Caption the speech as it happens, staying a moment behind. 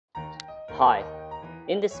Hi,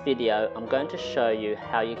 in this video I'm going to show you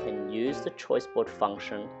how you can use the Choiceboard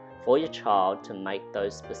function for your child to make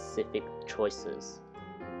those specific choices.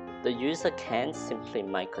 The user can simply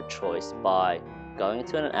make a choice by going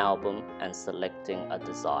to an album and selecting a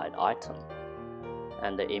desired item,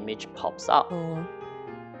 and the image pops up.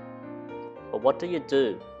 But what do you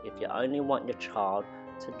do if you only want your child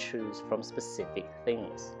to choose from specific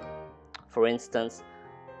things? For instance,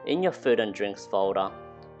 in your food and drinks folder,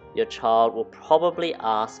 your child will probably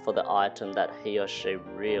ask for the item that he or she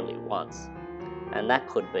really wants, and that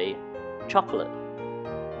could be chocolate.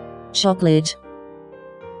 Chocolate.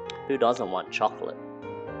 Who doesn't want chocolate?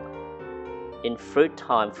 In fruit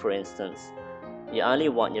time, for instance, you only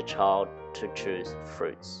want your child to choose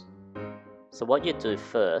fruits. So what you do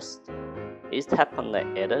first is tap on the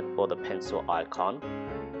edit or the pencil icon,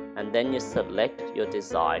 and then you select your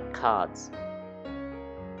desired cards.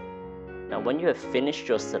 Now when you have finished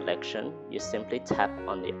your selection, you simply tap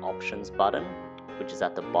on the options button, which is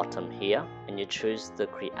at the bottom here, and you choose the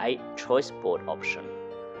create choice board option.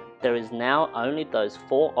 There is now only those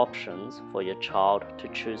 4 options for your child to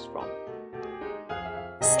choose from.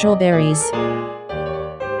 Strawberries.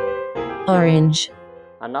 Orange.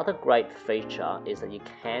 Another great feature is that you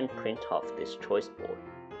can print off this choice board.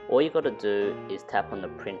 All you got to do is tap on the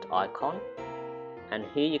print icon, and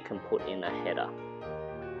here you can put in a header.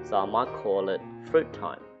 So I might call it fruit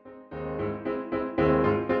time.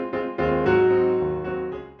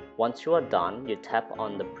 Once you are done, you tap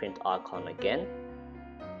on the print icon again,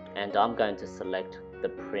 and I'm going to select the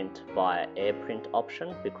print via AirPrint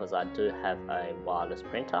option because I do have a wireless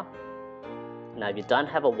printer. Now if you don't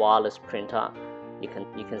have a wireless printer, you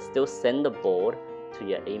can still send the board to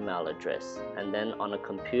your email address, and then on a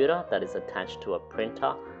computer that is attached to a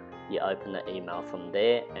printer, you open the email from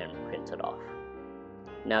there and print it off.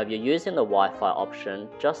 Now if you're using the Wi-Fi option,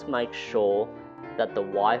 just make sure that the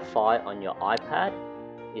Wi-Fi on your iPad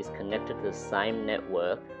is connected to the same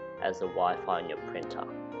network as the Wi-Fi on your printer.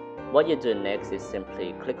 What you do next is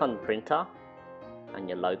simply click on the printer and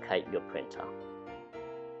you locate your printer,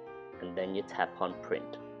 and then you tap on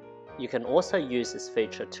print. You can also use this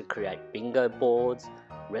feature to create bingo boards,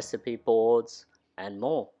 recipe boards, and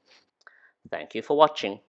more. Thank you for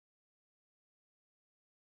watching.